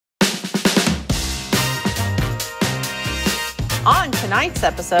On tonight's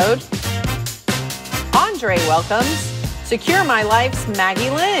episode, Andre welcomes Secure My Life's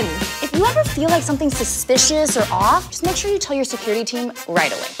Maggie Lynn. If you ever feel like something's suspicious or off, just make sure you tell your security team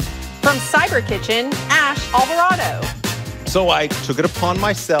right away. From Cyber Kitchen, Ash Alvarado. So I took it upon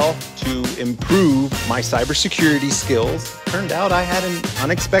myself to improve my cybersecurity skills. Turned out I had an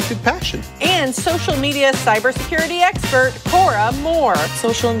unexpected passion. And social media cybersecurity expert, Cora Moore.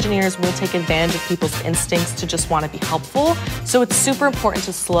 Social engineers will take advantage of people's instincts to just want to be helpful, so it's super important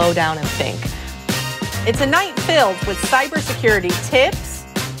to slow down and think. It's a night filled with cybersecurity tips,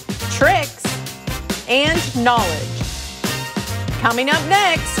 tricks, and knowledge. Coming up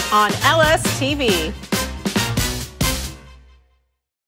next on LSTV.